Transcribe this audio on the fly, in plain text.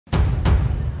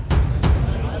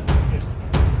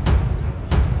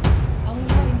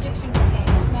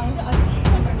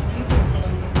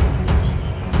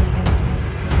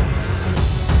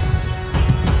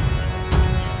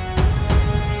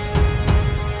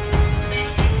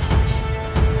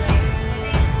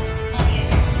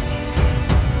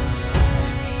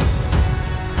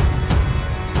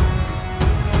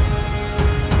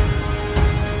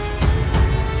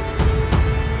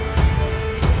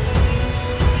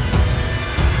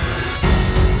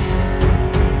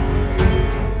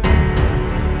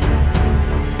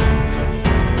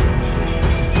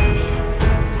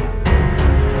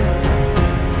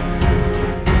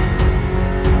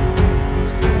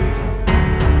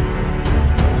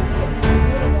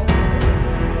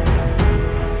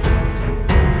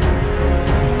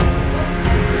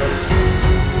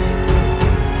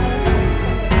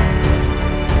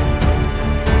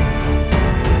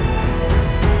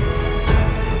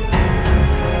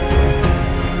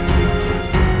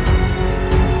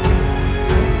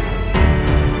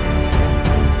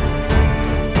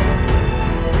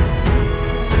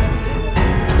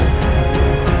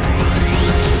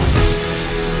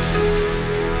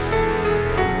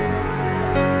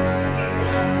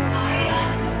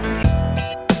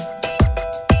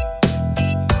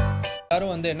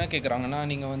என்ன கேட்குறாங்கன்னா,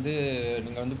 நீங்கள்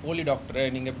வந்து போலி டாக்டரு,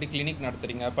 நீங்கள் எப்படி கிளினிக்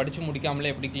நடத்துகிறீங்க, படித்து முடிக்காமலே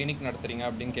எப்படி கிளினிக் நடத்துகிறீங்க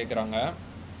அப்படின்னு கேட்குறாங்க.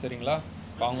 சரிங்களா?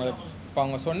 இப்போ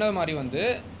அவங்க சொன்ன மாதிரி வந்து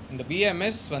இந்த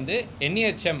பிஎம்எஸ் வந்து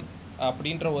என்ஏஹெச்எம்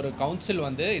அப்படின்ற ஒரு கவுன்சில்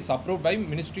வந்து it's approved by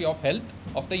ministry of health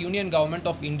of the union government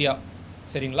of India.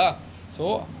 சரிங்களா? ஸோ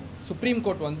சுப்ரீம்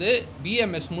கோர்ட் வந்து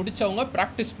பிஎம்எஸ் முடித்தவங்க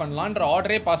ப்ராக்டிஸ் பண்ணலான்ற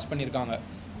ஆர்டரே பாஸ் பண்ணியிருக்காங்க.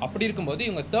 அப்படி இருக்கும்போது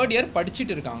இவங்க 3rd இயர்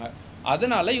படிச்சுட்டு இருக்காங்க.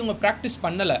 அதனால் இவங்க ப்ராக்டிஸ்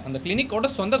பண்ணலை. அந்த கிளினிக்கோட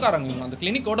சொந்தக்காரங்க, இவங்க அந்த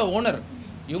கிளினிக்கோட ஓனர்.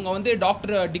 இவங்க வந்து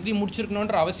டாக்டர் டிகிரி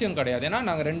முடிச்சிருக்கணுன்ற அவசியம் கிடையாது. ஏன்னா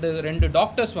நாங்கள் ரெண்டு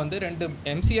டாக்டர்ஸ் வந்து 2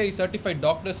 MCI சர்டிஃபைட்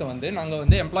டாக்டர்ஸை வந்து நாங்கள்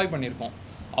வந்து எம்ப்ளாய் பண்ணியிருக்கோம்.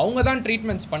 அவங்க தான்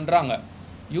ட்ரீட்மெண்ட்ஸ் பண்ணுறாங்க.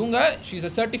 இவங்க she's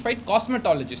a certified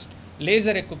cosmetologist.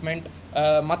 Laser equipment,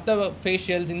 மற்ற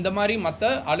ஃபேஷியல்ஸ், இந்த மாதிரி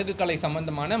மற்ற அழகுக்கலை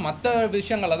சம்மந்தமான மற்ற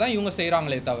விஷயங்களை தான் இவங்க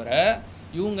செய்கிறாங்களே தவிர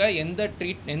இவங்க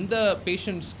எந்த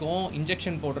பேஷண்ட்ஸ்க்கும்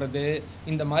இன்ஜெக்ஷன் போடுறது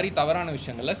இந்த மாதிரி தவறான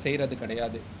விஷயங்களை செய்கிறது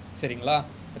கிடையாது. சரிங்களா?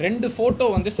 2 ஃபோட்டோ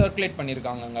வந்து சர்க்குலேட்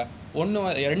பண்ணியிருக்காங்கங்க.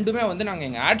 ரெண்டுமே வந்து நாங்கள்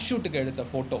எங்கள் ஆட் ஷூட்டுக்கு எடுத்த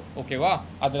ஃபோட்டோ. ஓகேவா?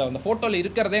 அதில் அந்த ஃபோட்டோவில்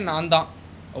இருக்கிறதே நான் தான்.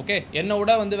 ஓகே, என்னோட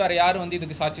வந்து வேறு யார் வந்து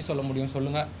இதுக்கு சாட்சி சொல்ல முடியும்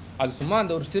சொல்லுங்கள்? அது சும்மா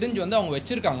அந்த ஒரு சிரிஞ்சு வந்து அவங்க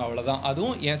வச்சுருக்காங்க, அவ்வளோதான்.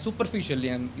 அதுவும் என் சூப்பர்ஃபிஷியல்,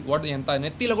 என்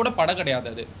நெத்தியில் கூட பட கிடையாது.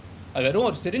 அது வெறும்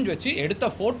ஒரு சிரிஞ்சு வச்சு எடுத்த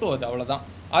ஃபோட்டோ, அது அவ்வளோதான்.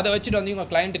 அதை வச்சுட்டு வந்து இவங்க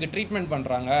கிளைண்ட்டுக்கு ட்ரீட்மெண்ட்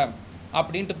பண்ணுறாங்க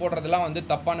அப்படின்ட்டு போடுறதெல்லாம் வந்து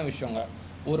தப்பான விஷயங்க.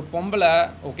 ஒரு பொம்பளை,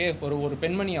 ஓகே, ஒரு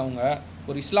பெண்மணி, அவங்க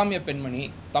ஒரு இஸ்லாமிய பெண்மணி,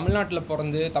 தமிழ்நாட்டில்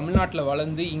பிறந்து தமிழ்நாட்டில்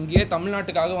வளர்ந்து இங்கேயே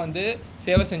தமிழ்நாட்டுக்காக வந்து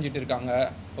சேவை செஞ்சுட்டு இருக்காங்க.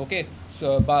 Okay,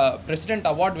 president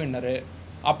award winner.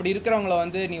 அப்படி இருக்கிறவங்கள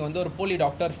வந்து நீ வந்து ஒரு போலி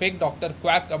டாக்டர், ஃபேக் டாக்டர்,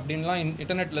 குவாக் அப்படின்லாம்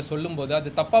இன்டர்நெட்டில் சொல்லும்போது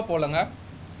அது தப்பாக போலங்க.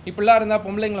 இப்படிலாம் இருந்தால்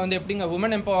பொம்பளைங்களை வந்து எப்படிங்க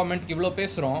உமன் எம்பவர்மெண்ட்க்கு இவ்வளோ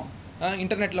பேசுகிறோம்,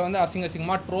 இன்டர்நெட்டில் வந்து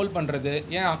அசிங்கமாக ட்ரோல் பண்ணுறது?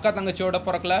 ஏன் அக்கா தங்கச்சியோட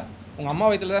பிறக்கல? உங்கள் அம்மா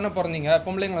வயிற்றில் தானே பிறந்தீங்க,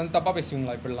 பொம்பளைங்களை வந்து தப்பாக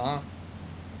பேசுவீங்களா இப்படிலாம்?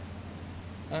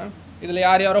 இதில்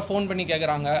யாரோ ஃபோன் பண்ணி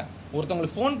கேட்குறாங்க.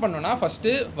 ஒருத்தவங்களுக்கு ஃபோன் பண்ணோன்னா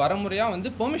ஃபஸ்ட்டு வரமுறையாக வந்து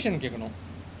பெர்மிஷன் கேட்கணும்.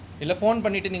 இல்லை ஃபோன்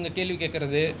பண்ணிவிட்டு நீங்கள் கேள்வி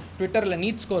கேட்குறது, ட்விட்டரில்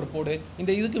நீட் ஸ்கோர் போடு.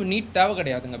 இதுக்கு நீட் தேவை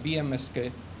கிடையாதுங்க. பிஎம்எஸ்க்கு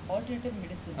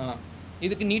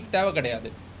இதுக்கு நீட் தேவை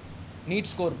கிடையாது.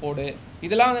 நீட் ஸ்கோர் போடு,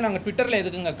 இதெல்லாம் வந்து நாங்கள் ட்விட்டரில்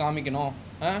எதுக்குங்க காமிக்கணும்?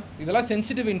 இதெல்லாம்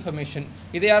சென்சிட்டிவ் இன்ஃபர்மேஷன்.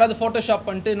 இதை யாராவது ஃபோட்டோஷாப்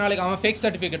பண்ணிட்டு நாளைக்கு அவன் ஃபேக்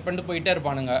சர்டிஃபிகேட் பண்ணிட்டு போயிட்டே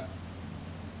இருப்பானுங்க.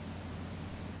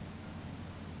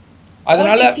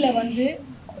 அதனால வந்து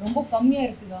ரொம்ப கம்மியாக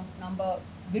இருக்குங்க. நம்ம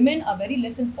women are very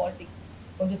less in politics.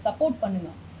 கொஞ்சம் சப்போர்ட்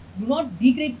பண்ணுங்க. Do not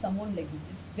degrade someone like this.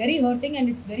 It's very hurting and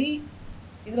it's very,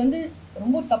 இது வந்து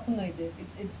ரொம்ப தப்புங்க.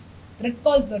 it's threat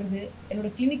calls வருது. என்னோட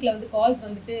கிளினிக்ல வந்து கால்ஸ்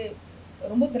வந்துட்டு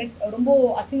ரொம்ப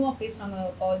அசிங்கமாக பேசுகிறாங்க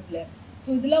கால்ஸில். ஸோ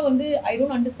இதெல்லாம் வந்து I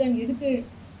don't understand எதுக்கு.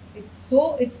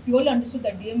 It's purely understood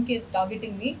that DMK is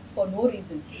targeting me for no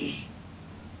reason.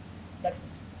 That's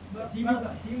it.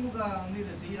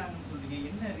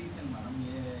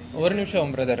 ஒரு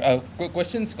நிமிஷம் பிரதர்,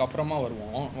 கொஸ்டின்ஸ்க்கு அப்புறமா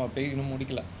வருவோம், இன்னும்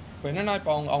முடிக்கல. இப்போ என்னென்னா,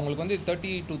 இப்போ அவங்களுக்கு வந்து 30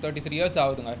 to 33 இயர்ஸ்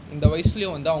ஆகுதுங்க. இந்த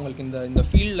வயசுலேயும் வந்து அவங்களுக்கு இந்த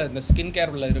ஃபீல்டில், இந்த ஸ்கின்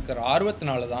கேரில் இருக்கிற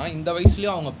ஆர்வத்தினால தான் இந்த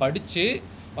வயசுலேயும் அவங்க படித்து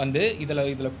வந்து இதில்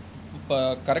இப்போ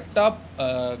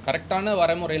கரெக்டான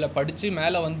வரைமுறையில் படித்து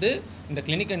மேலே வந்து இந்த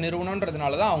கிளினிக்கை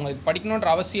நிறுவனன்றதுனால தான் அவங்க இது படிக்கணுன்ற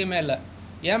அவசியமே இல்லை.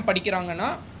 ஏன் படிக்கிறாங்கன்னா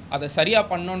அதை சரியாக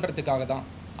பண்ணணுன்றதுக்காக தான்.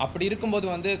 அப்படி இருக்கும்போது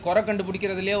வந்து குறை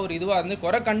கண்டுபிடிக்கிறதுலேயே ஒரு இதுவாக இருந்து,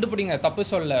 குறை கண்டுபிடிங்க, தப்பு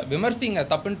சொல்ல, விமர்சிங்க,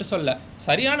 தப்புன்ட்டு சொல்ல,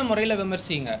 சரியான முறையில்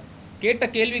விமர்சிங்க. கேட்ட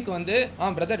கேள்விக்கு வந்து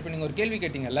பிரதர், இப்போ நீங்கள் ஒரு கேள்வி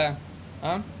கேட்டிங்கல்ல,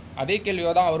 அதே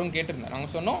கேள்வியாக தான் அவரும் கேட்டிருந்தேன்.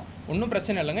 நாங்கள் சொன்னோம், ஒன்றும்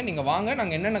பிரச்சனை இல்லைங்க, நீங்கள் வாங்க,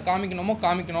 நாங்கள் என்னென்ன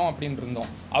காமிக்கணும் அப்படின்னு இருந்தோம்.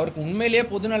 அவருக்கு உண்மையிலேயே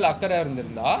பொதுநல அக்கறை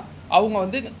இருந்திருந்தா அவங்க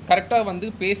வந்து கரெக்டாக வந்து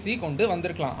பேசி கொண்டு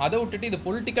வந்திருக்கலாம். அதை விட்டுட்டு இது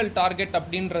பொலிட்டிக்கல் டார்கெட்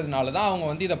அப்படின்றதுனால தான் அவங்க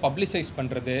வந்து இதை பப்ளிசைஸ்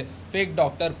பண்ணுறது, ஃபேக்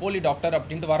டாக்டர், போலி டாக்டர்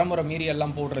அப்படின்ட்டு வரமுறை மீறி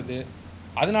எல்லாம் போடுறது.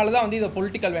 அதனால தான் வந்து இதை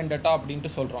பொலிட்டிக்கல் வெண்டட்டா அப்படின்ட்டு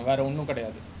சொல்கிறோம், வேறு ஒன்றும்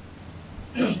கிடையாது.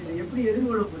 எப்படி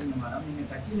எதிர்கொள்ள போறீங்க மேடம்? நீங்க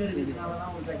கட்சியில இருக்கிறதுனால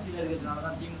தான், உங்க கட்சியில இருக்கிறதுனால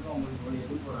தான் திமுக உங்களுக்கு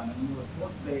எதிர்கொள்றாங்க. நீங்க ஒரு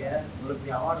ஸ்போர்ட்ஸ் பிளேயர், ஒரு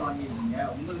அவார்டு வாங்கியிருக்கீங்க,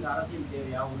 உங்களுக்கு அரசியல்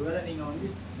தேவையா? ஒருவேளை நீங்க வந்து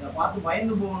இதை பார்த்து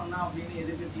பயந்து போகணும்னா அப்படின்னு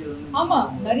எதிர்கட்சிகள் வந்து ஆமா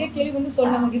நிறைய கேள்வி வந்து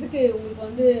சொன்னாங்க. இதுக்கு உங்களுக்கு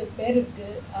வந்து பேர் இருக்கு,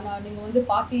 ஆனா நீங்க வந்து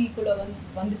பார்ட்டிக்குள்ள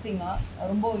வந்துட்டீங்க,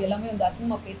 ரொம்ப எல்லாமே வந்து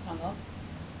அசிங்கமா பேசுறாங்க.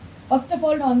 ஃபர்ஸ்ட் ஆஃப்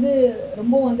ஆல் நான் வந்து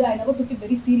ரொம்ப வந்து I never took it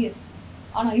very serious.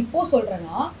 ஆனா இப்போ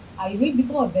சொல்றேன்னா, I will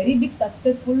become a very big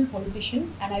successful politician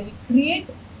and I will create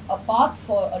a path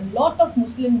for a lot of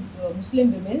Muslim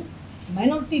women,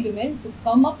 minority women to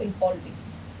come up in politics.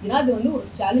 ஏன்னா அது வந்து ஒரு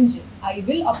challenge. I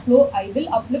will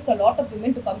uplift a lot of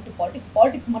women to come to politics.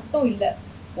 Politics மட்டும் இல்லை,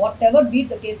 whatever be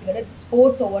the case, whether it's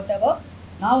sports or whatever,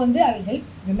 நான் வந்து I will help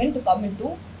women to come into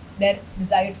their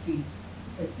desired field.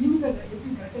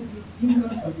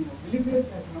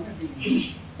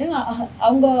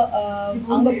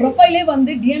 அவங்க ப்ரொஃபைலே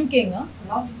வந்து டிஎம்கேங்க.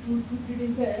 Last 2-3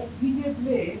 days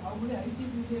பிஜேபிலே அவங்களே ID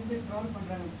BJP troll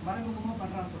பண்றாங்க, மறைமுகமா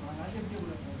பண்றாங்க சொல்றாங்க. அது எப்படி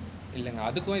உங்களுக்கு? இல்லைங்க,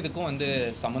 அதுக்கும் இதுக்கும் வந்து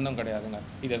சம்மந்தம் கிடையாதுங்க.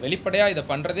 இதை வெளிப்படையாக இதை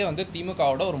பண்ணுறதே வந்து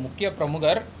திமுகவோட ஒரு முக்கிய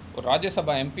பிரமுகர், ஒரு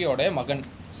ராஜ்யசபா எம்பியோட மகன்.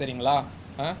 சரிங்களா?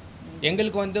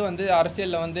 எங்களுக்கு வந்து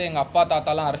அரசியலில் வந்து எங்கள் அப்பா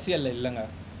தாத்தாலாம் அரசியலில் இல்லைங்க.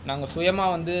 நாங்கள்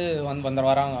சுயமாக வந்து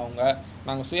வராங்க அவங்க.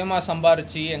 நாங்கள் சுயமாக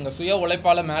சம்பாரித்து எங்கள் சுய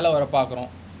உழைப்பால் மேலே வர பார்க்குறோம்.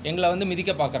 எங்களை வந்து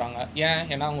மிதிக்க பார்க்குறாங்க.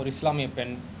 ஏன்னா அவங்க ஒரு இஸ்லாமிய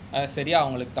பெண். சரியா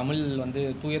அவங்களுக்கு தமிழ் வந்து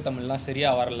தூய தமிழ்லாம்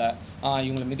சரியாக வரல.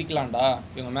 இவங்களை மிதிக்கலாம்டா,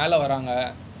 இவங்க மேலே வராங்க.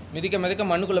 மிதிக்க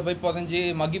மண்ணுக்குள்ளே போய் புதஞ்சி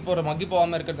மக்கி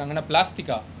போகாமல் இருக்கிறதாங்க. என்ன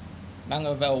பிளாஸ்டிக்கா?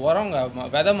 நாங்கள் உரங்க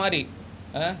விதை மாதிரி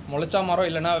முளைச்சா மரம்,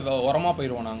 இல்லைன்னா உரமாக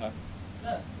போயிடுவோம் நாங்கள்.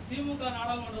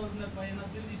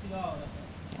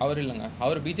 அவர் இல்லைங்க,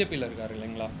 அவர் பிஜேபியில் இருக்கார்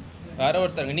இல்லைங்களா? வேற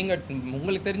ஒருத்தர். நீங்கள்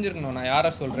உங்களுக்கு தெரிஞ்சிருக்கணும் நான் யாரை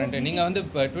சொல்கிறேன்ட்டு. நீங்கள் வந்து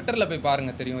இப்போ ட்விட்டரில் போய்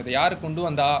பாருங்கள், தெரியும். இது யார் கொண்டு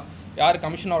வந்தா, யார்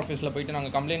கமிஷன் ஆஃபீஸில் போயிட்டு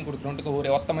நாங்கள் கம்ப்ளைண்ட் கொடுக்குறோன்ட்டு ஒரு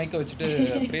ஒத்த மைக்கை வச்சுட்டு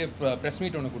ப்ரெஸ்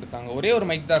மீட் ஒன்று கொடுத்தாங்க. ஒரே ஒரு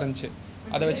மைக் தான் இருந்துச்சு.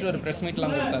 அதை வச்சு ஒரு ப்ரெஸ்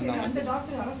மீட்லாம் கொடுத்தாங்க.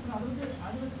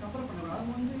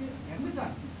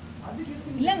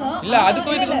 இல்ல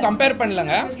அதுக்கும் இதுக்கும் கம்பேர்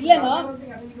பண்ணலங்க.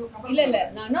 இல்ல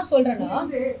நான் என்ன சொல்றேன்னா,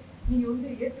 நீங்க வந்து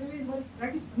ஏற்கனவே இந்த மாதிரி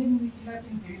பிராக்டீஸ்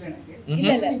பண்ணிருந்தீங்களான்னு தெரியல எனக்கு.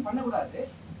 இல்ல பண்ண கூடாது.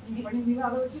 நீங்க பண்ணிருந்தீங்க,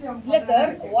 அத வச்சு இல்ல sir,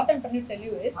 what I'm trying to tell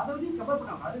you is, அத வந்து கம்பேர்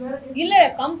பண்ணாம அது வேற கேஸ். இல்ல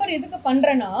கம்பேர் எதுக்கு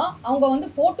பண்றேன்னா, அவங்க வந்து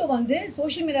போட்டோ வந்து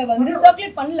சோஷியல் மீடியா வந்து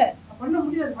சர்க்குலேட் பண்ணல. பண்ண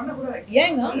முடியாது, பண்ண கூடாது.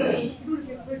 ஏங்க இதுல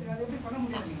கேஸ் போயிட்டு அது எப்படி பண்ண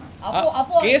முடியாது?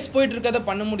 அப்போ கேஸ் போயிட்டு இருக்கத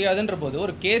பண்ண முடியாதுன்ற போது,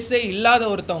 ஒரு கேஸே இல்லாத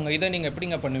ஒருத்தவங்க இதை நீங்க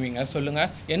எப்படிங்க பண்ணுவீங்க சொல்லுங்க?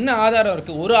 என்ன ஆதாரம்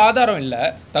இருக்கு? ஒரு ஆதாரம் இல்ல,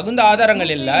 தகுந்த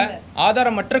ஆதாரங்கள் இல்ல,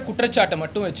 ஆதாரமற்ற குற்றச்சாட்டை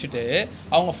மட்டும் வச்சுட்டு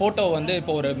அவங்க போட்டோ வந்து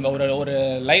இப்போ ஒரு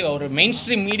லைவ் ஒரு மெயின்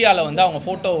ஸ்ட்ரீம் மீடியாவில் வந்து அவங்க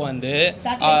போட்டோ வந்து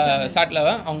சாட்டில்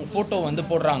அவங்க போட்டோ வந்து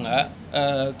போடுறாங்க,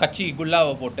 கட்சி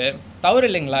குல்லாவை போட்டு. தவறு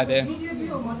இல்லைங்களா அது?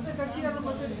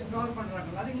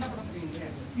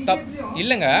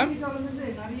 இல்லைங்க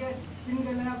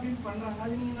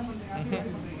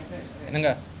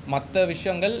என்னங்க, மற்ற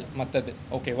விஷயங்கள் மற்றது,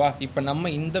 ஓகேவா? இப்போ நம்ம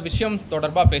இந்த விஷயம்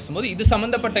தொடர்பாக பேசும்போது இது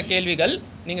சம்மந்தப்பட்ட கேள்விகள்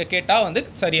நீங்கள் கேட்டால் வந்து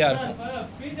சரியாக இருக்கும்.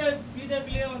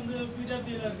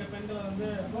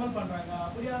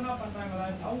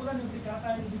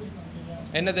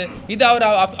 என்னது இது?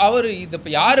 அவர் இது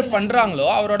இப்போ யார் பண்ணுறாங்களோ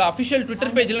அவரோட அஃபிஷியல்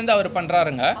ட்விட்டர் பேஜ்லேருந்து அவர்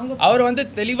பண்ணுறாருங்க. அவர் வந்து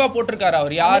தெளிவாக போட்டிருக்காரு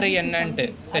அவர் யார் என்னன்ட்டு.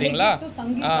 சரிங்களா?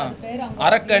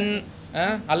 அரக்கன்,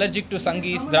 allergic to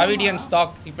Sanghis, Dravidian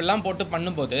stock இப்படிலாம் போட்டு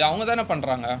பண்ணும்போது அவங்க தானே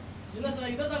பண்ணுறாங்க.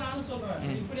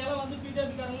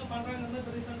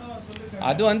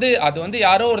 அது வந்து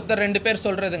யாரோ ஒருத்தர் 2 பேர்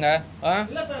சொல்கிறதுங்க.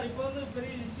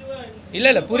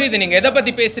 இல்லை புரியுது நீங்கள் எதை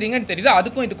பற்றி பேசுகிறீங்கன்னு தெரியுது.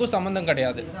 அதுக்கும் இதுக்கும் சம்மந்தம்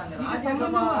கிடையாது.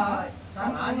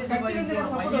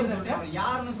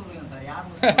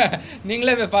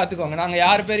 நீங்களே போய் பார்த்துக்கோங்க. நாங்கள்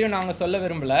யார் பேரையும் நாங்கள் சொல்ல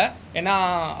விரும்பலை. ஏன்னா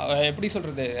எப்படி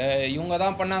சொல்கிறது, இவங்க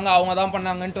தான் பண்ணாங்க அவங்க தான்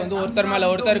பண்ணாங்கன்ட்டு வந்து ஒருத்தர் மேலே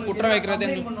ஒருத்தர் குற்றம் வைக்கிறது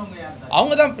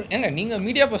அவங்க தான். ஏங்க நீங்கள்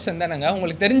மீடியா பர்சன் தானேங்க,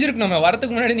 உங்களுக்கு தெரிஞ்சிருக்கணுமே.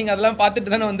 வரதுக்கு முன்னாடி நீங்கள் அதெல்லாம்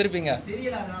பார்த்துட்டு தானே வந்திருப்பீங்க.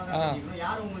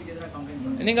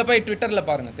 நீங்கள் போய் ட்விட்டரில்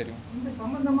பாருங்கள், தெரியும்.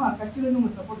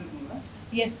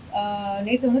 எஸ்,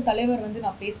 நேற்று வந்து தலைவர் வந்து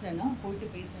நான் பேசினேன்னா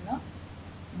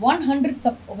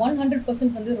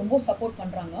 100% வந்து ரொம்ப சப்போர்ட்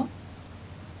பண்ணுறாங்க.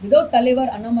 Without Talevar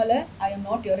Annamalai, I am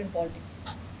not here in politics.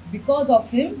 Because of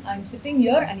him, I am sitting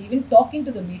here and even talking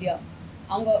to the media.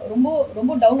 அவங்க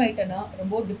ரொம்ப டவுன் ஆயிட்டேன்னா,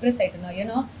 ரொம்ப டிப்ரெஸ் ஆயிட்டேன்னா.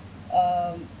 ஏன்னா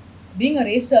பீங் அ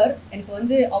ரேசர் எனக்கு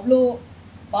வந்து அவ்வளோ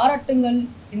பாராட்டுங்கள்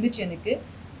இருந்துச்சு எனக்கு.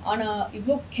 ஆனால்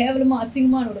இவ்வளோ கேவலமாக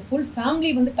அசிங்கமாக என்னோட ஃபுல்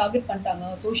ஃபேமிலி வந்து டார்கெட் பண்ணிட்டாங்க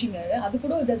சோஷியல் மீடியாவில். அது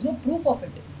கூட there's no proof of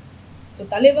it. So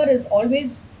Talevar is always,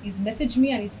 he's messaged me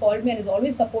and he's called me and he's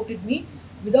always supported me.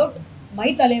 Without my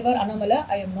Talevar Annamalai,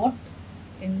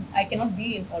 I cannot be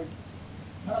in politics.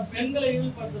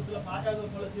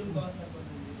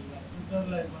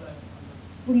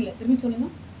 புரியல, திரும்பி சொல்லுங்க.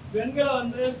 பெண்களை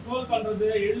வந்து troll பண்றது,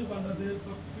 எழுது பண்றது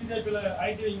பிஜேபில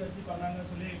IT wing வச்சு பண்ணாங்கன்னு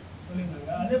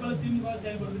சொல்லிருந்தாங்க. அதே போல திமுக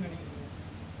செயல்படுதுன்னு நினைக்கிறீங்க?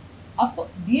 Of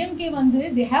course, DMK வந்து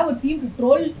they have a team to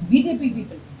troll BJP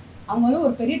people. அவங்க வந்து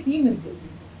ஒரு பெரிய டீம் இருக்கு.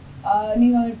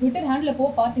 நீங்க ட்விட்டர் ஹேண்ட்ல போ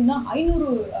பார்த்தீங்கன்னா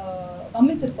 500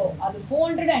 கமெண்ட்ஸ் இருக்கும். அது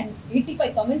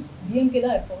 485 கமெண்ட்ஸ் DMK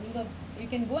தான் இருக்கும். நீங்க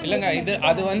இல்லைங்க,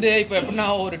 அது வந்து இப்போ எப்படின்னா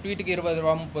ஒரு ட்வீட்டுக்கு 20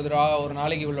 ரூபா 30 ரூபா, ஒரு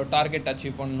நாளைக்கு இவ்வளோ டார்கெட்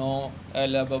அச்சீவ் பண்ணணும்,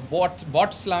 இல்லை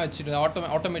பாட்ஸ்லாம் வச்சுட்டு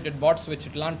ஆட்டோமேட்டட் பாட்ஸ்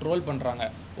வச்சுட்டுலாம் ட்ரோல் பண்ணுறாங்க.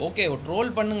 ஓகே, ஒரு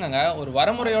ட்ரோல் பண்ணுங்க, ஒரு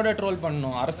வரமுறையோட ட்ரோல்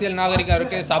பண்ணணும். அரசியல் நாகரிகம்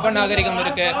இருக்கு, சபை நாகரிகம்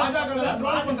இருக்கு.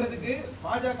 ட்ரோல் பண்றதுக்கு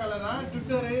பாஜகல தான்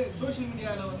ட்விட்டர் சோஷியல்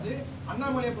மீடியால வந்து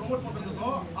அண்ணாமலையை ப்ரோமோட் பண்றதுக்கோ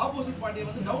ஆப்போசிட் பார்ட்டியை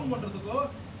வந்து டவுன் பண்றதுக்கோ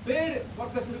பேட்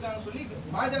வர்க்கர்ஸ் இருக்காங்க சொல்லி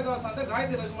பாஜக சார்ந்த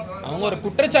காயத்ரி ரகுமான் அவங்க ஒரு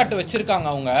குற்றச்சாட்டு வச்சிருக்காங்க.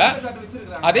 அவங்க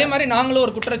அதே மாதிரி நாங்களும்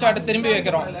ஒரு குற்றச்சாட்டு திரும்பி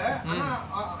வைக்கிறோம்.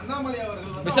 அண்ணாமலை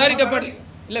அவர்கள்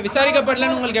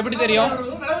விசாரிக்கப்படலன்னு உங்களுக்கு எப்படி தெரியும்?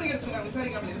 நடவடிக்கை எடுத்துருக்காங்க.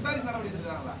 விசாரிச்சு நடவடிக்கை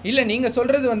எடுத்துருக்காங்களா? இல்ல நீங்க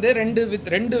சொல்றது வந்து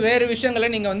ரெண்டு வேறு விஷயங்களை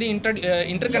நீங்க வந்து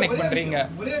இன்டர்கனெக்ட் பண்றீங்க.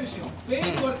 ஒரே விஷயம்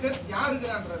பெய்ட் வர்க்கர்ஸ் யார்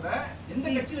இருக்கான்றத எந்த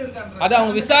கட்சியில இருக்கான்றத அது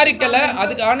அவங்க விசாரிக்கல,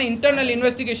 அதுக்கான இன்டர்னல்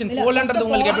இன்வெஸ்டிகேஷன் போலன்றது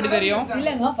உங்களுக்கு எப்படி தெரியும்?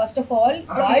 இல்லங்க, first of all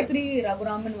Gayatri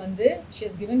Raghuraman வந்து she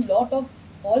has given lot of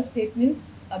false statements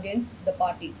against the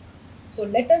party. So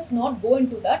let us not go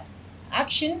into that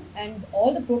action and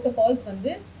all the protocols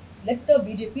வந்து let the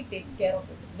BJP take care of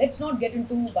it. Let's not get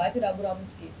into Gayatri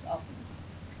Raguraman's case after this.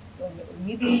 So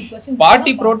meeting questions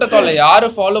party புரோட்டோகாலை யாரு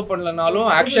follow பண்ணலனாலும்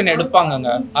action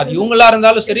எடுப்பாங்கங்க. அது இவங்களா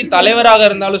இருந்தாலும் சரி, தலைவராக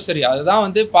இருந்தாலும் சரி, அதுதான்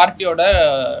வந்து பார்ட்டியோட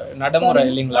நடைமுறை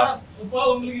இல்லைங்களா? இப்போ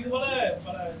உங்களுக்கு இது போல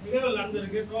பல நிகழ்வுகள்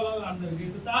நடந்திருக்கு, ட்ரோலாக நடந்திருக்கு.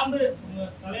 இது சார்ந்து உங்க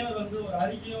தலைவர் வந்து ஒரு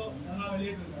அறிக்கையோ எதனா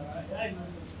வெளியிட்டிருக்காங்க?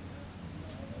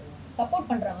 சப்போர்ட்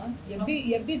பண்றாங்க.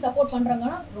 எப்படி சப்போர்ட்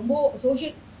பண்றாங்கன்னா ரொம்ப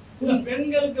சோஷியல்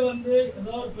பெண்களுக்கு வந்து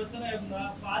ஏதோ ஒரு பிரச்சனை இருந்தா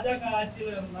பாஜக ஆட்சியில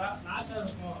இருந்தா நாட்டா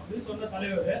இருக்கும் அப்படின்னு சொன்ன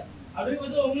தலைவர்,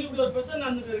 அப்படிங்கும்போது உங்களுக்கு இப்படி ஒரு பிரச்சனை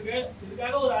நடந்துட்டு இருக்கு,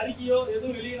 இதுக்காக ஒரு அறிக்கையோ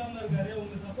எதுவும் வெளியிடாம இருக்காரு,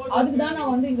 உங்களுக்கு சப்போர்ட். அதுக்கு தான்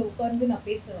நான் வந்து இங்க உட்கார்ந்து நான்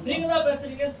பேசுறேன். நீங்க தான்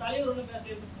பேசுறீங்க, தலைவர் ஒன்றும்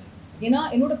பேசுறீங்க. ஏன்னா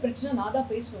என்னோட பிரச்சனை நான் தான்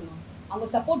பேசணும். அவங்க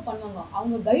சப்போர்ட் பண்ணுவாங்க,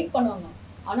 அவங்க கைட் பண்ணுவாங்க.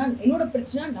 ஆனா என்னோட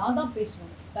பிரச்சனை நான் தான்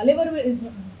பேசணும்.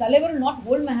 தலைவர் not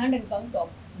hold my hand and come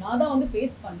talk. நான் தான் வந்து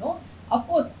ஃபேஸ் பண்ணோம்.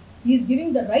 Of course he is giving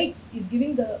the rights, he is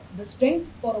giving the strength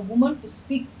for a woman to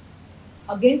speak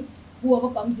against whoever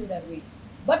comes in their way,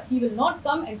 but he will not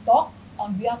come and talk on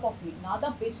behalf of me. நான்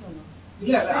தான் பேசணும்.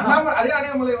 இல்ல அதே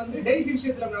அண்ணாமலை வந்து Daisy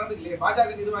விஷயத்துல நடந்துக்கலையே,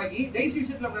 பாஜக நிர்வாகி Daisy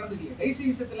விஷயத்துல நடந்துக்கலையே. டெய்சி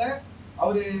விஷயத்துல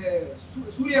அவரு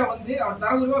சூர்யா வந்து அவர்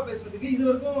தரகுருவா பேசுறதுக்கு இது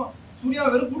வரைக்கும் சூர்யா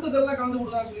வெறும் கூட்டத்துல தான் கலந்து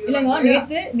கொடுத்தா சொல்லி இல்லங்க.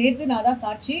 நேத்து நான் தான்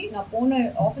சாட்சி. நான் போன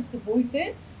ஆபீஸ்க்கு போயிட்டு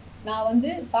நான்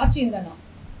வந்து சாட்சி இருந்தேன்.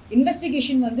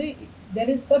 இன்வெஸ்டிகேஷன் வந்து there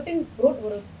is certain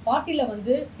ஒரு பார்ட்டில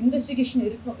வந்து இன்வெஸ்டிகேஷன்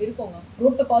இருக்குங்க,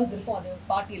 ப்ரோட்டோகால்ஸ் இருக்கும். அது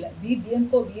பார்ட்டில be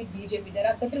DMK be BJP there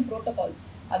are certain protocols.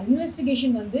 அது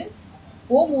இன்வெஸ்டிகேஷன் வந்து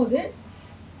போகும்போது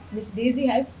miss daisy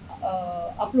has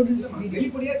uploaded this video.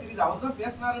 வெளிப்படையா தெரியுது அவர் தான்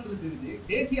பேசினாருன்றது தெரியுது.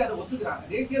 டேசி அதை ஒத்துக்குறாங்க,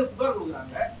 டேசி அதை புகார்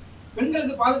கொடுக்குறாங்க.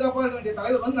 பெண்களுக்கு பாதுகாப்பா இருக்க வேண்டிய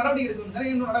தலைவர் வந்து நடவடிக்கை எடுக்கணும்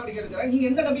தானே இன்னும் நடவடிக்கை எடுக்கிறாங்க. நீங்க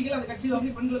எந்த நம்பிக்கையில அந்த கட்சியில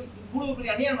வந்து பெண்களுக்கு இவ்வளவு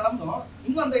பெரிய அநியாயம் நடந்தோம்,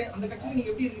 இன்னும் அந்த கட்சியில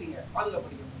நீங்க எப்படி இருக்கிறீங்க?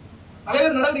 பாதுகாப்பு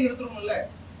தலைவர் நடவடிக்கை எடுத்துருணும்ல.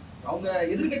 அவங்க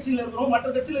எதிர்கட்சியில இருக்கிறோம், மற்ற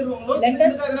கட்சியில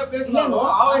இருக்கிறவங்களோ பேசலாமோ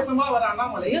ஆவேசமா வர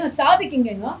அண்ணாமலை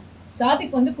சாதிக்குங்க.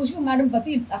 சாதிக் வந்து குஷ்பு மேடம்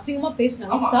பத்தி அசிங்கமா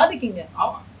பேசினாங்க. சாதிக்குங்க.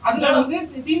 அதுல வந்து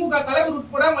திமுக தலைவர்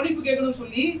உட்பட மன்னிப்பு கேட்கணும்னு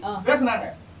சொல்லி பேசினாங்க.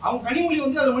 அவங்க கனிமொழி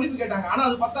வந்து அதுல மன்னிப்பு கேட்டாங்க. ஆனா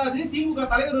அது பத்தாது, திமுக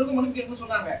தலைவர் வரைக்கும் மன்னிப்பு கேட்கணும்னு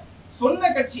சொன்னாங்க.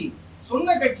 சொன்ன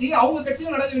கட்சி அவங்க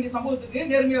கட்சியில நடக்க வேண்டிய சம்பவத்துக்கு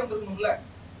நேர்மையா இருந்திருக்கணும்ல.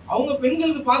 அவங்க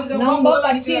பெண்களுக்கு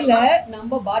பாதுகாப்பு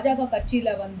நம்ம பாஜக கட்சியில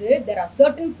வந்து there are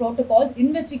certain protocols,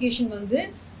 investigation வந்து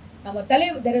நம்ம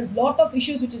தலைவர் there is lot of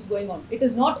issues which is going on. It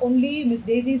is not only Miss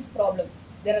Daisy's problem.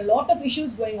 There are lot of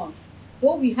issues going on. So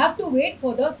we have to wait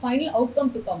for the final outcome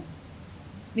to come.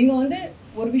 நீங்க வந்து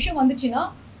ஒரு விஷயம் வந்துச்சுன்னா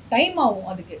time ஆகும்.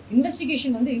 அதுக்கு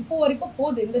investigation வந்து இப்போ வரைக்கும்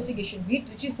போகுது. Investigation beat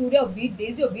rich Surya, beat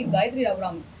daisy, beat Gayatri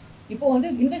Raghuraman, இப்போ வந்து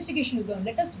இன்வெஸ்டிகேஷன் இருக்கும்.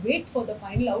 Let us wait for the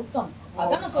final outcome.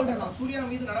 அதான் நான் சொல்றேன். சூர்யா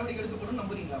மீது நடவடிக்கை எடுக்கப்படும்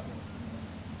நம்புறீங்களா?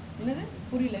 என்னது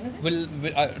புரியல? என்னது? Will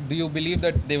do you believe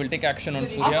that they will take action on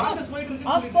Surya?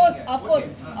 Of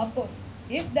course.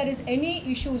 If there is any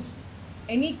issues,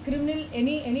 any criminal,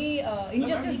 any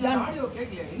injustice done.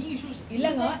 Any issues?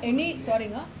 இல்லங்க,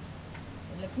 sorryங்க.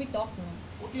 Let me talk now.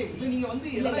 Okay, இல்ல நீங்க வந்து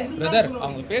எதனா brother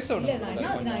அவங்க பேசணும்.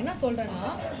 இல்ல நான் என்ன சொல்றேன்னா,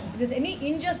 if there is any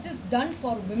injustice done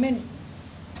for women,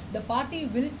 the party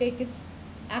will take its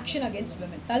action against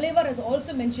women. Talevar has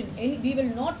also mentioned we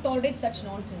will not tolerate such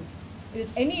nonsense. If there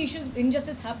is any issues,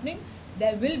 injustice happening,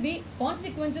 there will be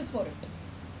consequences for it.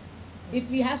 If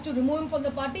he has to remove him from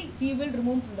the party, he will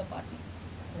remove him from the party.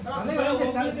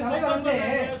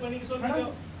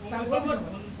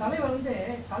 தலைவர் வந்து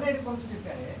களை எடுக்கணும்னு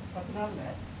சொல்லியிருக்காரு 10 நாள்ல.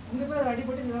 உங்க பேர்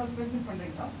அடிபட்டு ஏதாவது பேஸ்மெண்ட்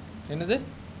பண்றீங்களா? என்னது?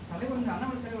 தலைவர் வந்து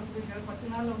அண்ணாமலை தலைவர் சொல்லியிருக்காரு 10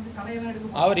 நாள்ல வந்து களையெல்லாம்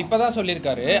எடுக்க. அவர் இப்பதான்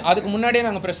சொல்லியிருக்காரு. அதுக்கு முன்னாடியே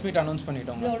நாங்க பிரஸ் மீட் அனௌன்ஸ்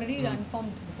பண்ணிட்டோம். We already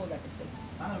informed before that itself.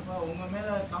 இப்போ உங்க மேல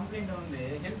கம்ப்ளைண்ட் வந்து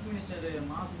ஹெல்த் மினிஸ்டர்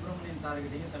மா சுப்பிரமணியன் சார்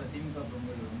கிட்டயும் சில திமுக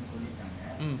பிரமுகர்கள் வந்து சொல்லியிருக்காங்க.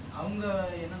 அவங்க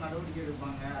என்ன நடவடிக்கை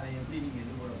எடுப்பாங்க, அதை எப்படி நீங்க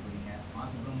எதிர்கொள்ள போறீங்க? மா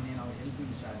சுப்பிரமணியன் அவர் ஹெல்த்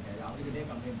மினிஸ்டரா இருக்காரு, அவர்கிட்டயே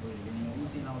கம்ப்ளைண்ட் போயிருக்கு. நீங்க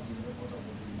ஊசிலாம் வச்சுக்கிட்டு போட்டோ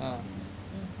போட்டுருக்கீங்க.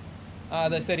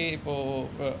 அது சரி.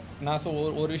 இப்போது நான்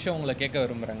ஒரு விஷயம் உங்களை கேட்க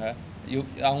விரும்புகிறேங்க.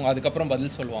 அவங்க அதுக்கப்புறம்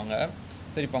பதில் சொல்லுவாங்க.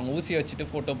 சரி, இப்போ அவங்க ஊசியை வச்சுட்டு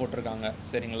ஃபோட்டோ போட்டிருக்காங்க,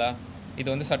 சரிங்களா? இது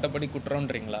வந்து சட்டப்படி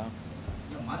குற்றம்ன்றீங்களா?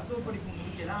 மருத்துவ படிப்பு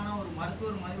முடிக்கல, ஆனால் ஒரு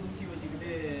மருத்துவர் மாதிரி ஊசி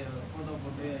வச்சுக்கிட்டு ஃபோட்டோ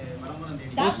போட்டு விளம்பரம்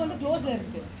தேடி கேப் வந்து க்ளோஸ்ல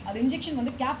இருக்கு. அது இன்ஜெக்ஷன்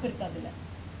வந்து கேப் இருக்கு. அதில்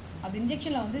அது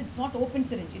இன்ஜெக்ஷனில் வந்து it's not open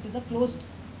syringe, it is a closed.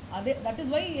 அதே தட்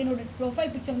இஸ் வை என்னோட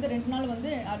ப்ரொஃபைல் பிக்சர் வந்து 2 நாள்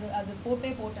வந்து அது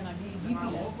போட்டேன் நான்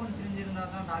டிபியில். ஓப்பன் செஞ்சிருந்தா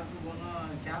தான் டாக்டர்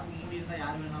போகணும், கேப் மூடி இருந்தால்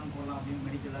யார் வேணாலும் போகலாம் அப்படின்னு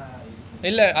மெடிக்கலாக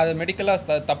இல்லை அது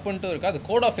மெடிக்கலாக தப்புன்ட்டு இருக்குது. அது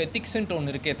கோட் ஆஃப் எத்திக்ஸ்ன்ட்டு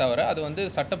ஒன்று இருக்கே தவிர அது வந்து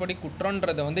சட்டப்படி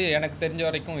குற்றன்றது வந்து எனக்கு தெரிஞ்ச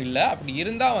வரைக்கும் இல்லை. அப்படி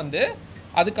இருந்தால் வந்து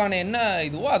அதுக்கான என்ன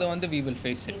இதுவோ அதை வந்து வி வில்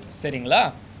ஃபேஸ் இட். சரிங்களா?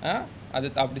 அது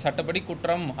அப்படி சட்டப்படி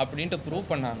குற்றம் அப்படின்ட்டு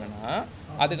ப்ரூவ் பண்ணாங்கன்னா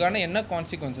அதுக்கான என்ன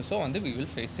கான்சிக்வன்சஸோ வந்து வி வில்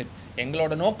ஃபேஸ் இட்.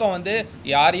 எங்களோட நோக்கம் வந்து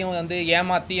யாரையும் வந்து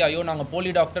ஏமாற்றி ஐயோ நாங்கள் போலி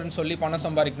டாக்டர்னு சொல்லி பணம்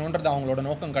சம்பாதிக்கணுன்றது அவங்களோட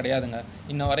நோக்கம் கிடையாதுங்க.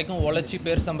 இன்ன வரைக்கும் உழைச்சி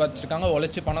பேர் சம்பாதிச்சிருக்காங்க,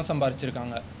 உழைச்சி பணம்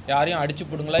சம்பாதிச்சிருக்காங்க. யாரையும் அடிச்சு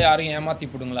பிடுங்களா, யாரையும் ஏமாற்றி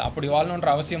பிடுங்களா, அப்படி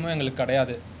வாழணுன்ற அவசியமும் எங்களுக்கு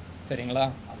கிடையாது. சரிங்களா?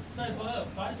 சார் இப்போ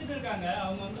படிச்சுட்டு இருக்காங்க,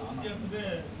 அவங்க வந்து ஊசி எடுத்துட்டு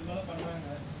இதெல்லாம் பண்றாங்க.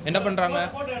 என்ன பண்றாங்க?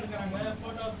 போட்டோ எடுக்கறாங்க,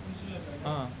 போட்டோ விஷயம்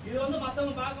எடுக்கறாங்க. இது வந்து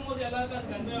மத்தவங்க பாக்கும்போது எல்லாருக்கும்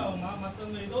அது கன்வே ஆகுமா?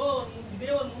 மத்தவங்க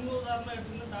இதே ஒரு முன்னுதாரணமா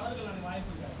எடுத்துட்டு தவறுகள்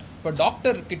வாய்ப்பு இருக்கா? இப்போ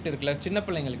டாக்டர் கிட்ட இருக்குல்ல, சின்ன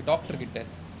பிள்ளைங்களுக்கு டாக்டர் கிட்ட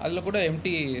அதில் கூட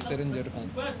எம்டி செரிஞ்சு இருக்கும்.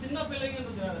 இப்போ சின்ன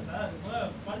பிள்ளைங்கன்றது வேற சார். இப்போ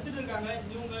படிச்சுட்டு இருக்காங்க,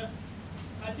 இவங்க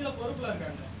கட்சியில பொறுப்புல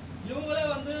இருக்காங்க, இவங்களே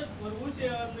வந்து ஒரு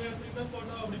ஊசியை வந்து எடுத்துக்கிட்டு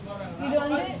போட்டோ அப்படி போறாங்க. இது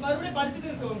வந்து மறுபடியும்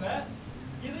படிச்சுட்டு இருக்கவங்க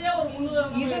இதையே ஒரு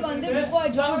முன்னுதாரணமா இது வந்து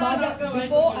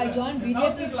before I joined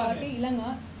BJP party இல்லைங்க.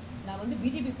 நான் வந்து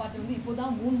பிஜேபி பார்ட்டி வந்து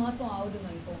இப்போதான் 3 மாசம் ஆகுதுங்க.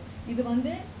 இப்போ இது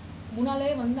வந்து முன்னாலே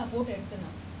வந்து நான் போட்டோ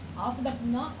எடுத்தேன்.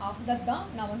 ஆஃப்டர் தட் தான்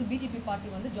நான் வந்து பிஜேபி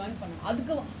பார்ட்டி வந்து ஜாயின் பண்ணேன்.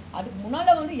 அதுக்கு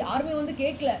முன்னால் வந்து யாருமே வந்து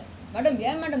கேட்கல, மேடம்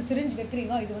ஏன் மேடம் சிரிஞ்சு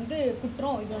வைக்கிறீங்க, இது வந்து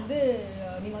குற்றம், இது வந்து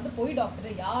நீங்கள் வந்து போய் டாக்டர்,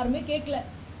 யாருமே கேட்கல.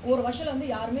 ஒரு வருஷம் வந்து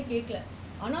யாருமே கேட்கல.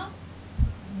 ஆனால்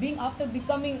ஆஃப்டர்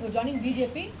ஜாயினிங்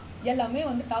பிஜேபி எல்லாமே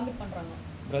வந்து டார்கெட் பண்ணுறாங்க.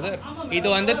 பிரதர், இது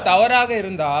வந்து தவறாக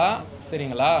இருந்தால்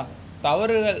சரிங்களா,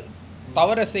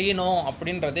 தவறை செய்யணும்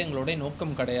அப்படின்றது எங்களுடைய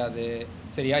நோக்கம் கிடையாது.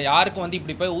 சரியா? யாருக்கு வந்து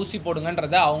இப்படி போய் ஊசி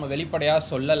போடுங்கன்றதை அவங்க வெளிப்படையாக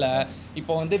சொல்லலை.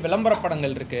 இப்போ வந்து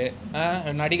விளம்பரப்படங்கள்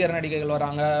இருக்குது, நடிகர்கள்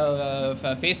வராங்க,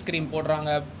 ஃபேஸ் க்ரீம் போடுறாங்க,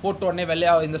 போட்ட உடனே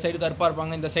வெள்ளையாக இந்த சைடு கருப்பாக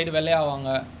இருப்பாங்க, இந்த சைடு வெள்ளையாவாங்க.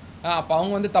 அப்போ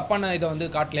அவங்க வந்து தப்பான இதை வந்து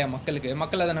காட்டலையா மக்களுக்கு?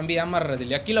 மக்கள் அதை நம்பி ஏமாறுறது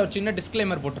இல்லையா? கீழே ஒரு சின்ன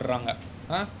டிஸ்க்ளைமர் போட்டுடுறாங்க.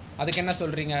 அதுக்கு என்ன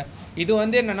சொல்கிறீங்க? இது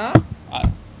வந்து என்னென்னா,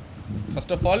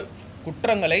 ஃபர்ஸ்ட் ஆஃப் ஆல்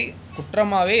குற்றங்களை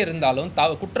குற்றமாகவே இருந்தாலும்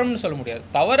குற்றம்னு சொல்ல முடியாது.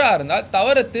 தவறாக இருந்தால்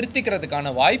தவறை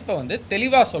திருத்திக்கிறதுக்கான வாய்ப்பை வந்து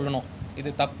தெளிவாக சொல்லணும். இது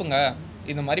தப்புங்க,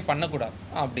 இந்த மாதிரி பண்ணக்கூடாது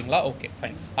அப்படிங்களா? Okay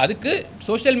fine. அதுக்கு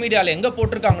சோஷியல் மீடியாவில் எங்கே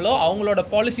போட்டிருக்காங்களோ அவங்களோட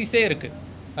பாலிசிஸே இருக்குது.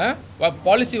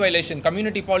 Policy violation,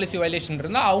 community policy violation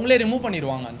இருந்தால் அவங்களே ரிமூவ்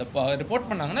பண்ணிடுவாங்க. அந்த ரிப்போர்ட்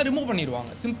பண்ணாங்கன்னா ரிமூவ்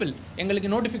பண்ணிடுவாங்க. சிம்பிள். எங்களுக்கு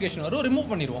நோட்டிஃபிகேஷன் வரும்,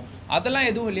 ரிமூவ் பண்ணிடுவோம். அதெல்லாம்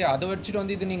எதுவும் இல்லையா? அதை வச்சுட்டு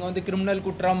வந்து இது நீங்கள் வந்து கிரிமினல்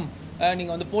குற்றம்,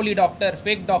 நீங்கள் வந்து போலி டாக்டர்,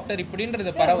 ஃபேக் டாக்டர்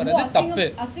இப்படின்றது பரவுறது தப்பு.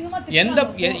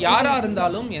 யாராக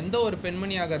இருந்தாலும், எந்த ஒரு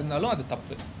பெண்மணியாக இருந்தாலும் அது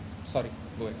தப்பு. சாரி,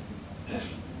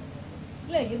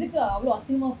 இல்லை எதுக்கு அவ்வளோ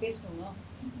அசிங்கமாக பேசணுங்க?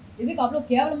 எதுக்கு அவ்வளோ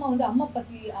கேவலமாக வந்து அம்மா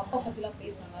பற்றி அப்பா பற்றிலாம்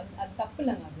பேசுகிறாங்க? அது தப்பு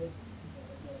இல்லைங்க. அது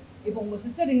இப்போ உங்கள்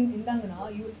சிஸ்டர் இருந்தாங்கன்னா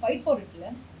யூ வில் ஃபைட் ஃபார் இட்ல.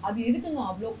 அது எதுக்குங்க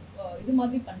அவ்வளோ இது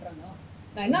மாதிரி பண்ணுறாங்க?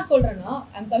 நான் என்ன சொல்கிறேன்னா,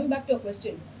 I am coming back to your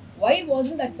question. Why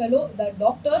wasn't that fellow the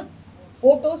doctor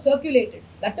photo circulated?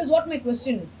 That is what my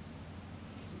question is.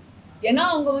 ஏன்னா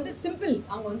அவங்க வந்து சிம்பிள்,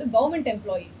 அவங்க வந்து government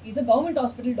employee, is a government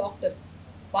hospital doctor.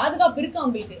 பாதுகாப்பு இருக்கு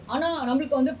அவங்களுக்கு, ஆனால்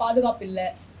நம்மளுக்கு வந்து பாதுகாப்பு இல்லை.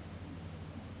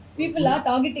 People are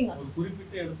targeting us.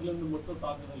 குறிப்பிட்ட இடத்துல இருந்து மட்டும்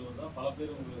தாக்குதல் வந்தா பல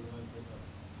பேர் உங்களுக்கு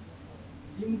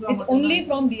It's only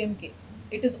from DMK.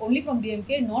 It is only from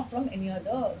DMK, not from any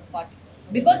other party.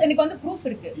 Because எனக்கு வந்து proof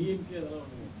இருக்கு. DMK அதெல்லாம்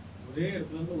ஒரே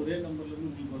இடத்துல இருந்து ஒரே நம்பர்ல இருந்து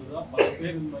உங்களுக்கு வருதா? பல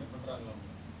பேர் இந்த மாதிரி பண்றாங்களா?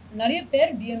 நிறைய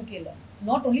பேர் DMK ல,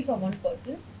 not only from one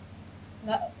person.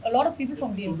 A lot of people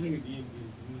from DMK.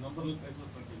 இந்த நம்பர்ல ட்ரேஸ்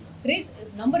பண்ணிட்டீங்களா? ட்ரேஸ்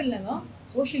நம்பர் இல்லைங்க,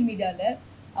 சோஷியல் மீடியால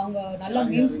அவங்க நல்லா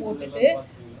மீம்ஸ் போட்டுட்டு,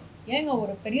 ஏங்க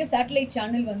ஒரு பெரிய சேட்டலைட்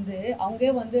சேனல் வந்து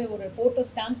அவங்க வந்து ஒரு போட்டோ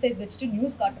ஸ்டாம்ப் சைஸ் வச்சுட்டு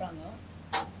நியூஸ் காட்டுறாங்க.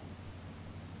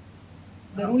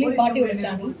 The ruling party ஓட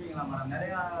சேனல்.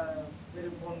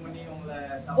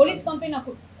 போலீஸ் கம்பெனி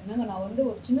என்னங்க, நான் வந்து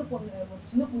ஒரு சின்ன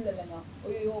புள்ள இல்லைங்க,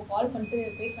 ஐயோ கால் பண்ணிட்டு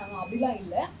பேசுறாங்க அப்படிலாம்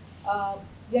இல்லை.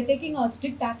 We are taking a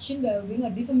strict action. We are doing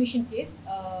a defamation case,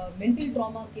 mental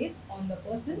trauma case on the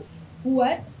person who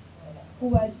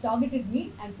has targeted me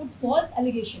and put false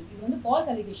allegation. இது வந்து false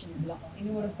allegation. இதெல்லாம்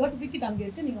என்னோட சர்டிஃபிகேட் அங்கே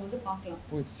இருக்கு, நீங்க வந்து பார்க்கலாம்.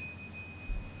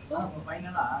 சோ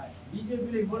ஃபைனலா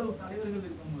பிஜேபில இவ்வளவு தலைவர்கள்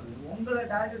இருக்கும்போது உங்களை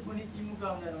டார்கெட் பண்ணி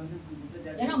திமுகவினர் வந்து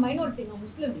ஏன்னா மைனாரிட்டிங்க,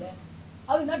 முஸ்லிம்ல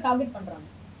அதுதான் டார்கெட் பண்றாங்க.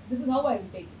 This is how I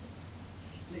will take it.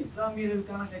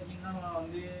 இஸ்லாமியர்களுக்கான கட்சின்னா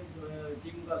வந்து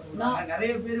திமுக சொல்றாங்க.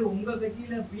 நிறைய பேர் உங்க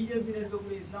கட்சியில பிஜேபில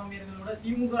இருக்கக்கூடிய இஸ்லாமியர்களோட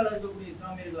திமுகல இருக்கக்கூடிய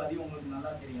இஸ்லாமியர்கள் அதிகம் உங்களுக்கு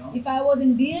நல்லா தெரியும். If I was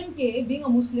in DMK being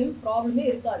a Muslim, ப்ராப்ளமே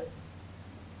இருக்காது.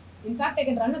 In fact, I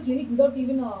can run a clinic without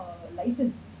even a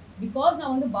license. Because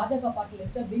நான் வந்து பாஜக பார்ட்டில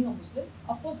இருக்க being a Muslim,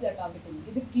 of course they are targeting me.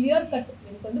 இது clear cut.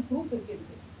 எனக்கு வந்து proof இருக்கு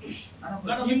இதுக்கு. ஆனா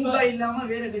திமுக இல்லாம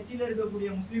வேற கட்சியில இருக்கக்கூடிய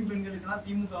முஸ்லிம் பெண்களுக்குலாம்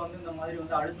திமுக வந்து இந்த மாதிரி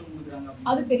வந்து அழுத்தம் கொடுக்குறாங்க.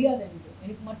 அது தெரியாது எனக்கு.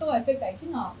 எனக்கு மட்டும் எஃபெக்ட் ஆயிடுச்சு.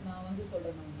 நான் வந்து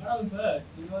சொல்றேன். மேடம் இப்போ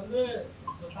இது வந்து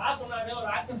சார் சொன்னாரு ஒரு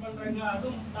ஆக்டர் பண்றாங்க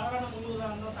அதுவும் தவறான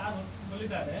முன்னுதாரணம் தான் சார்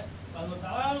சொல்லிட்டாரு. அது ஒரு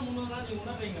தவறான முன்னுதாரணம் நீங்க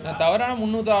உணர்றீங்களா? தவறான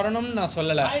முன்னுதாரணம்னு நான்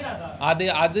சொல்லலை.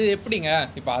 அது எப்படிங்க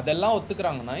இப்போ அதெல்லாம்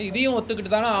ஒத்துக்கிறாங்கன்னா இதையும்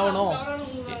ஒத்துக்கிட்டு தானே ஆகணும்.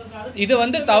 இது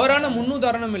வந்து தவறான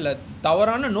முன்னுதாரணம் இல்லை,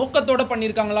 தவறான நோக்கத்தோட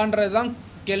பண்ணியிருக்காங்களான்றது தான்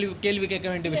கேள்வி கேட்க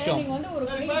வேண்டிய விஷயம். நீங்க வந்து ஒரு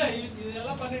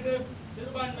இதெல்லாம் பண்ணிட்டு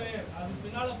சிறுபான்மையர் அது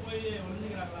பின்னால போய்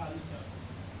ஒளிஞ்சுக்கிறாங்களா அலிஷா?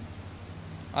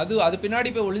 அது பின்னாடி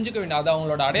போய் ஒளிஞ்சுக்க வேண்டிய அது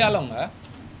அவங்களோட அடையாளங்க.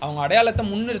 அவங்க அடையாளத்தை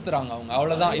முன்னிறுத்துறாங்க அவங்க,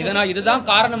 அவ்வளோதான். இதுதான்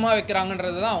காரணமாக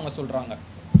வைக்கிறாங்கன்றது தான் அவங்க சொல்கிறாங்க.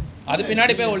 அது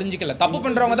பின்னாடி போய் ஒளிஞ்சிக்கல, தப்பு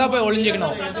பண்ணுறவங்க தான் போய்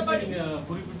ஒளிஞ்சிக்கணும்.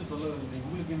 குறிப்பிட்டு சொல்ல விரும்புறீங்க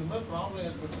உங்களுக்கு இந்த மாதிரி ப்ராப்ளம்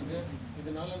ஏற்பட்டுருக்கு,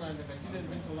 இதனால நான் இந்த கட்சியில்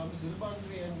இருக்கேன்னு சொல்லாமல்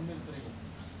சிறுபான்மையை முன்னிறுத்துறீங்க?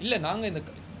 இல்லை,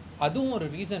 நாங்கள் அதுவும் ஒரு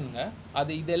ரீசனுங்க.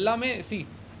 இது எல்லாமே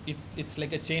இட்ஸ்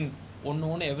லைக் எ செயின்.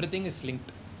 ஒன்று எவ்ரிதிங் இஸ்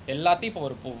லிங்க்ட். எல்லாத்தையும்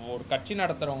இப்போ ஒரு கட்சி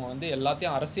நடத்துகிறவங்க வந்து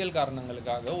எல்லாத்தையும் அரசியல்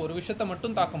காரணங்களுக்காக ஒரு விஷயத்தை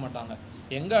மட்டும் தாக்க மாட்டாங்க.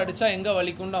 எங்கே அடித்தா எங்கே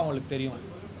வலிக்கும்னு அவங்களுக்கு தெரியும்.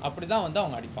 அப்படி தான் வந்து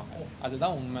அவங்க அடிப்பாங்க.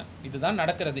 அதுதான் உண்மை. இதுதான்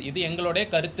நடக்கிறது. இது எங்களுடைய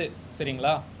கருத்து.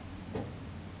 சரிங்களா?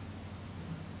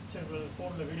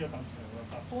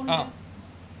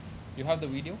 You have the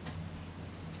video.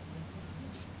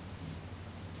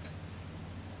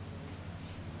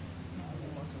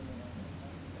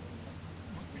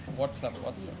 WhatsApp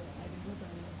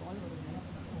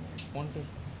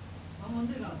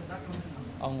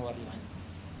அவங்க வரல.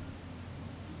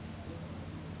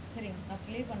 சரிங்க, நான்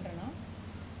ப்ளே பண்றேன்னா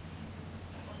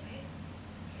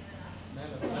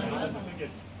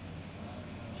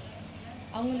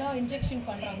அவங்க தான் இன்ஜெக்ஷன்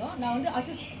பண்றாங்க. நான் வந்து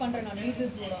அசிஸ்ட் பண்றேன். நான்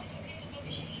லீடர்ஸோட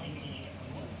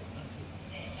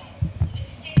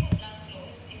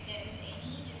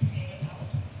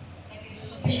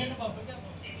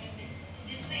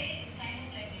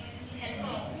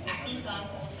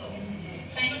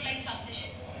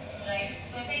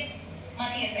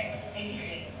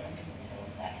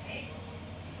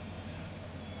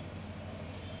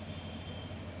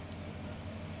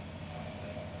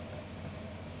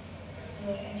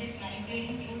I'm just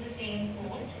manipulating through the same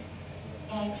code,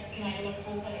 not, I don't want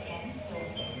to open again, so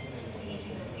leave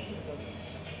it away.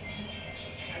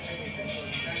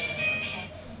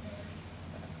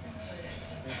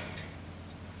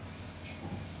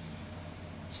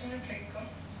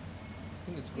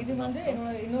 இது வந்து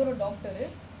என்னோட இன்னொரு டாக்டர்.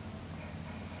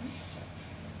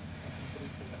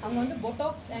 அவங்க வந்து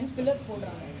பொட்டாக்ஸ் அண்ட் ஃபில்லர்ஸ்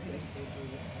போடுறாங்க.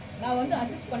 நான் வந்து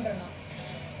அசிஸ்ட் பண்றேன்னா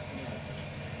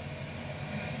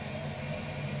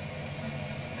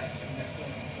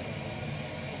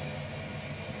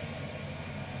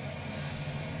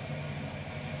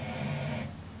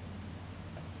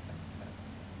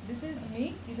this is me.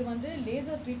 இது வந்து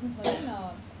லேசர் ட்ரீட்மெண்ட் வந்து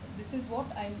நான் this is what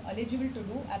I'm eligible to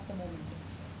do at the moment.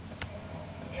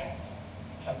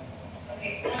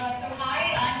 Okay, so hi,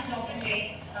 I'm Dr.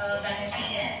 Grace Banerjee,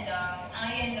 and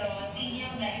I am the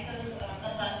senior medical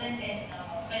consultant in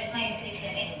Charisma Aesthetic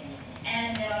Clinic,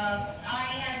 and I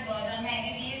have done my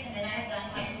MBBS and then I have done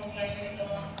my postgraduate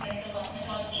diploma of clinical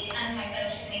cosmetology and my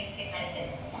fellowship in aesthetic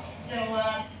medicine. So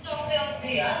this is Dr.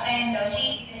 Priya, and she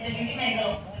is the duty medical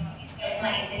officer in Charisma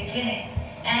Aesthetic Clinic,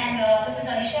 and this is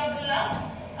Alisha Abdullah,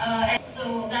 and so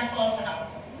that's all for now.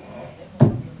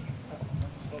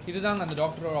 இதுதாங்க அந்த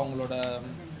டாக்டரோட அவங்களோட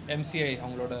MCI,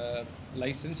 அவங்களோட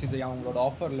licence. இது அவங்களோட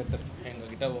offer letter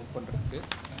எங்ககிட்ட work பண்ணுறதுக்கு.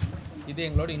 இது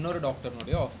எங்களோட இன்னொரு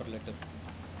டாக்டர்னுடைய ஆஃபர் லெட்டர்.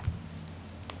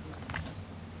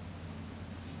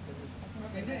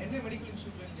 என்ன மெடிக்கல்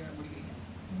இன்ஸ்டியூட்ல நீங்க படிக்கிறீங்க?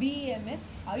 BMS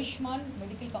ஆயுஷ்மான்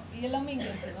மெடிக்கல் இதெல்லாமே இங்கே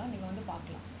இருக்குங்க. நீங்கள் வந்து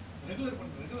பார்க்கலாம். ரெகுலர்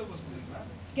கோர்ஸ் பண்ணுறீங்களா?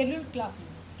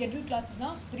 ஸ்கெட்யூல் கிளாஸஸ்னா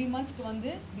 3 monthsக்கு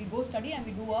வந்து we go study and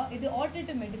we do இது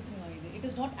ஆல்டர்னேட்டிவ் மெடிசன். இது it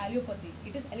is not allopathy,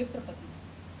 it is electropathy.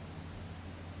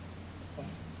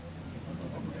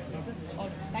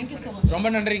 Thank you so much. ரொம்ப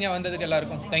நன்றிங்க வந்ததுக்கு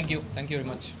எல்லாருக்கும். Thank you very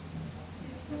much.